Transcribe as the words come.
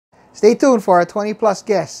Stay tuned for our 20-plus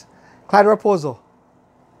guest, Clyde Rapozo.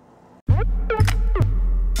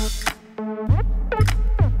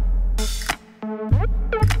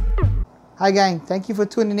 Hi gang, thank you for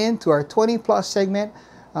tuning in to our 20-plus segment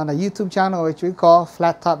on a YouTube channel which we call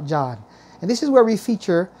flattopjon. And this is where we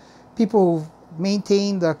feature people who've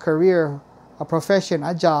maintained a career, a profession,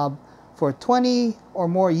 a job for 20 or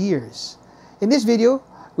more years. In this video,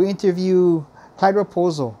 we interview Clyde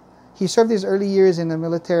Rapozo. He served his early years in the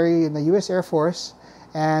military in the US Air Force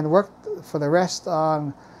and worked for the rest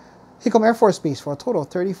on Hickam Air Force Base for a total of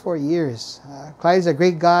 34 years. Clyde is a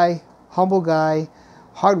great guy, humble guy,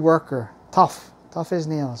 hard worker, tough as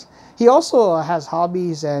nails. He also has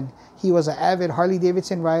hobbies, and he was an avid Harley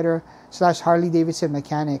Davidson rider / Harley Davidson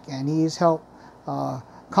mechanic, and he's helped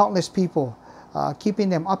countless people, keeping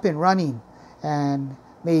them up and running, and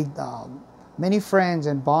made many friends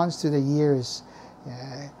and bonds through the years.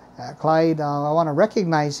 Clyde, I want to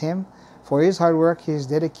recognize him for his hard work, his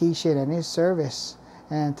dedication, and his service,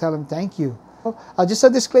 and tell him thank you. Just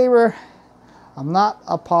a disclaimer, I'm not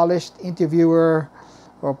a polished interviewer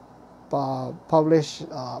or polished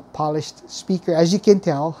speaker, as you can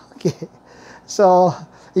tell. Okay, so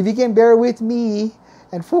if you can bear with me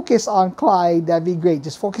and focus on Clyde, that'd be great.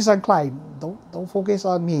 Just focus on Clyde. Don't focus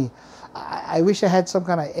on me. I wish I had some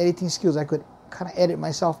kind of editing skills. I could kind of edit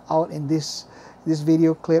myself out in this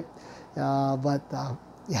video clip, but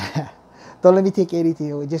yeah, don't let me take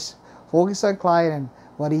anything. Just focus on Clyde and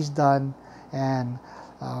what he's done, and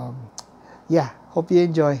yeah, hope you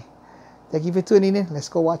enjoy. Thank you for tuning in. Let's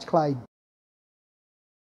go watch Clyde.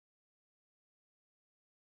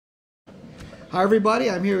 Hi everybody,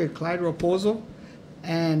 I'm here with Clyde Rapozo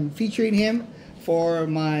and featuring him for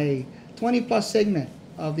my 20-plus segment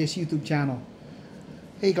of this YouTube channel.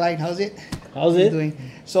 Hey Clyde, how's it? How's it doing?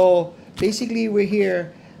 So basically we're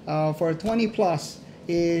here for 20-plus.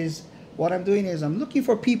 Is what I'm doing is I'm looking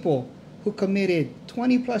for people who committed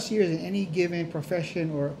 20-plus years in any given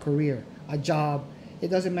profession or career, a job. It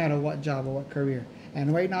doesn't matter what job or what career.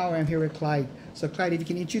 And right now I'm here with Clyde. So Clyde, if you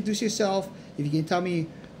can introduce yourself, if you can tell me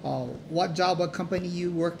what job, what company you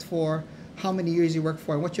worked for, how many years you worked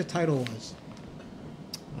for, and what your title was.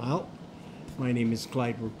 Well, my name is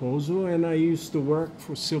Clyde Rapozo, and I used to work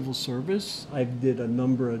for civil service. I did a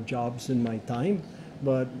number of jobs in my time,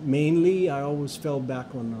 but mainly I always fell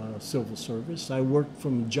back on civil service. I worked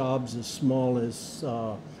from jobs as small as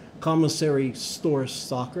commissary store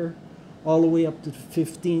stalker, all the way up to the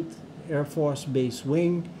 15th Air Force Base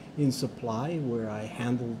Wing in supply, where I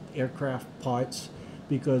handled aircraft parts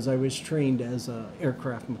because I was trained as an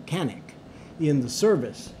aircraft mechanic in the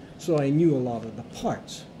service, so I knew a lot of the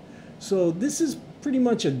parts. So this is pretty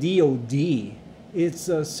much a DOD. It's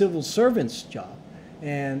a civil servant's job,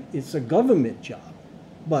 and it's a government job,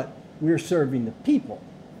 but we're serving the people.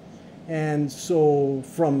 And so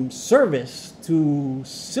from service to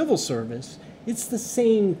civil service, it's the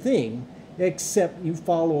same thing, except you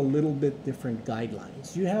follow a little bit different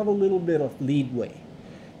guidelines. You have a little bit of leadway,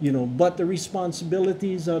 but the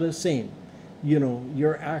responsibilities are the same.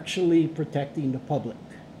 You're actually protecting the public.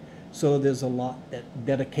 So there's a lot that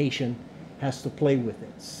dedication has to play with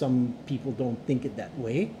it. Some people don't think it that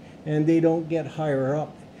way, and they don't get higher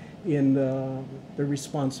up in the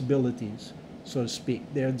responsibilities, so to speak.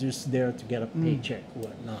 They're just there to get a paycheck,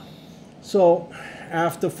 whatnot. So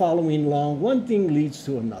after following along, one thing leads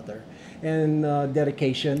to another, and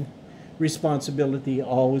dedication, responsibility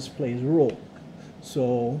always plays a role.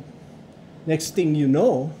 So next thing you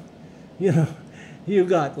know, you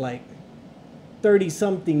got like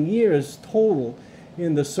 30-something years total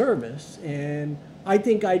in the service, and I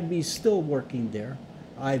think I'd be still working there.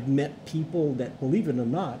 I've met people that, believe it or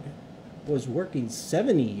not, was working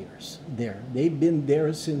 70 years there. They've been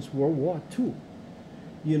there since World War II,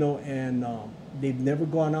 and they've never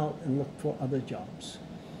gone out and looked for other jobs.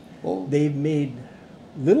 Oh. They've made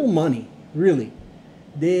little money, really.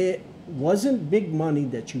 There wasn't big money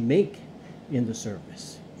that you make in the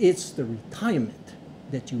service. It's the retirement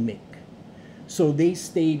that you make. So they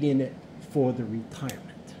stayed in it for the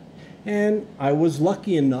retirement. And I was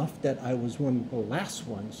lucky enough that I was one of the last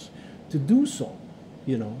ones to do so.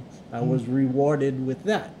 I was rewarded with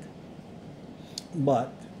that.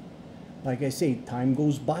 But like I say, time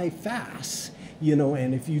goes by fast,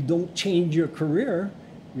 and if you don't change your career,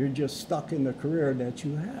 you're just stuck in the career that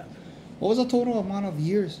you have. What was the total amount of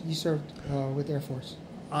years you served with Air Force?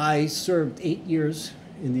 I served 8 years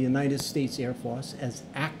in the United States Air Force as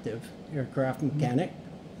active aircraft mechanic,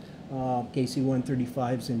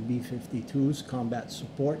 KC-135s and B-52s, combat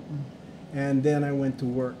support. And then I went to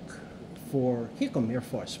work for Hickam Air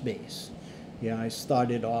Force Base. Yeah, I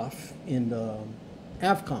started off in the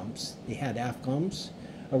AFCOMs. They had AFCOMs.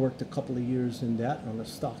 I worked a couple of years in that on a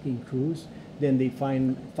stocking cruise. Then they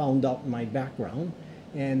found out my background,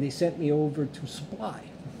 and they sent me over to supply.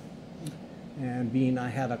 And being I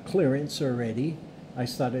had a clearance already, I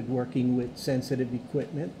started working with sensitive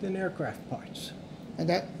equipment and aircraft parts. And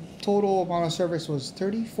that total amount of service was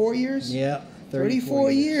 34 years? Yeah,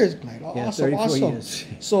 34 years. Clyde. Yeah, Awesome, 34 awesome. years.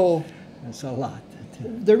 So That's a lot.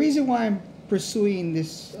 the reason why I'm pursuing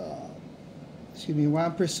this, why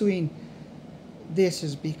I'm pursuing this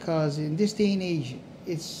is because in this day and age,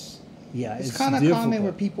 it's kind of common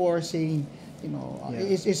where people are saying, you know,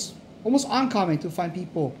 it's almost uncommon to find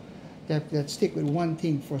people that stick with one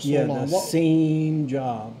thing for so long. The same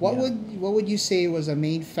job. What would you say was a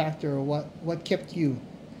main factor, or what kept you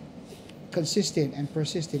consistent and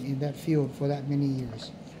persistent in that field for that many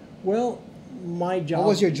years? Well, my job. What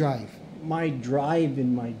was your drive? My drive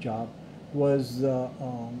in my job was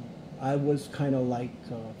I was kind of like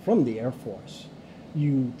from the Air Force.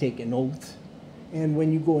 You take an oath, and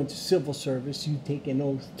when you go into civil service, you take an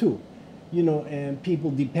oath too. You know, and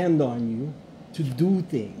people depend on you to do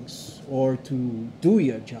things or to do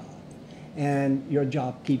your job, and your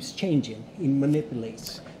job keeps changing. It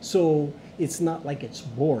manipulates. So it's not like it's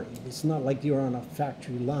boring. It's not like you're on a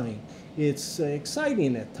factory line. It's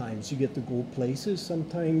exciting at times. You get to go places.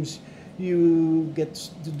 Sometimes you get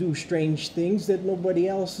to do strange things that nobody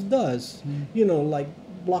else does. You know, like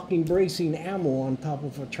blocking bracing ammo on top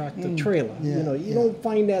of a tractor trailer. You know, you don't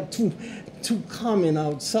find that too common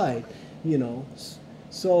outside. You know,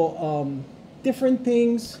 so different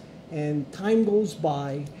things, and time goes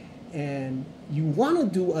by, and you want to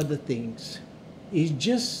do other things. You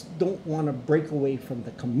just don't want to break away from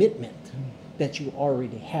the commitment that you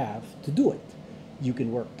already have to do it. You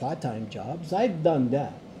can work part-time jobs. I've done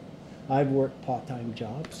that. I've worked part-time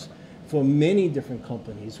jobs for many different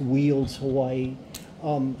companies. Wheels Hawaii.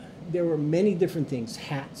 There were many different things.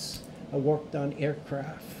 Hats. I worked on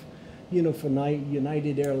aircraft, you know, for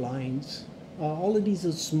United Airlines. All of these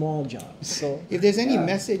are small jobs. So if there's any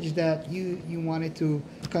message that you wanted to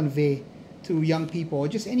convey to young people, or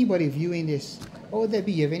just anybody viewing this, what would that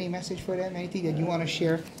be? You have any message for them? Anything that you want to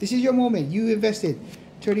share? This is your moment. You invested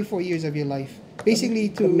 34 years of your life, basically,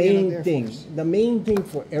 to the main Air thing. Force. The main thing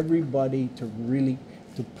for everybody to really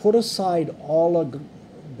put aside all of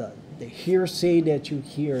the hearsay that you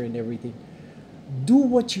hear and everything. Do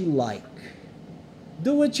what you like.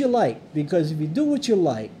 Do what you like, because if you do what you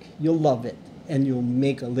like, you'll love it and you'll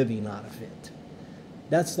make a living out of it.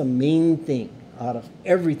 That's the main thing out of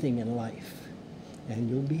everything in life, and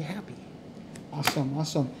you'll be happy. Awesome,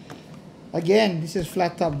 awesome. Again, this is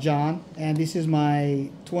Flat Top John, and this is my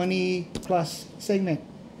 20 plus segment.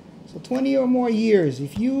 So 20 or more years.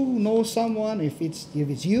 If you know someone, if it's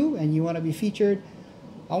you and you want to be featured,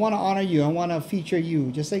 I want to honor you. I want to feature you,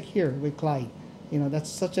 just like here with Clyde. You know, that's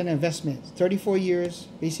such an investment. 34 years,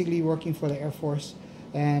 basically working for the Air Force,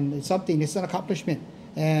 and it's something. It's an accomplishment,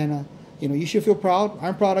 and you know, you should feel proud.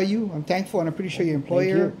 I'm proud of you. I'm thankful, and I'm pretty sure your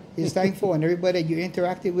employer is thankful, and everybody that you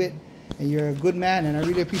interacted with. And you're a good man, and I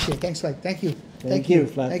really appreciate it. Thanks, Clyde. Thank you. Thank you.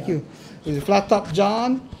 Flat Thank Top. you. This is Flat Top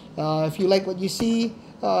John. If you like what you see,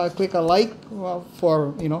 click a like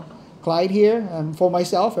for Clyde here, and for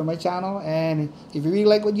myself and my channel. And if you really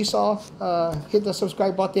like what you saw, hit the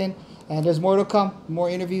subscribe button. And there's more to come, more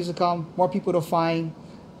interviews to come, more people to find,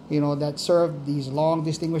 that serve these long,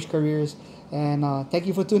 distinguished careers. And thank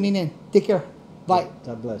you for tuning in. Take care. Bye.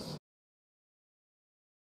 God bless.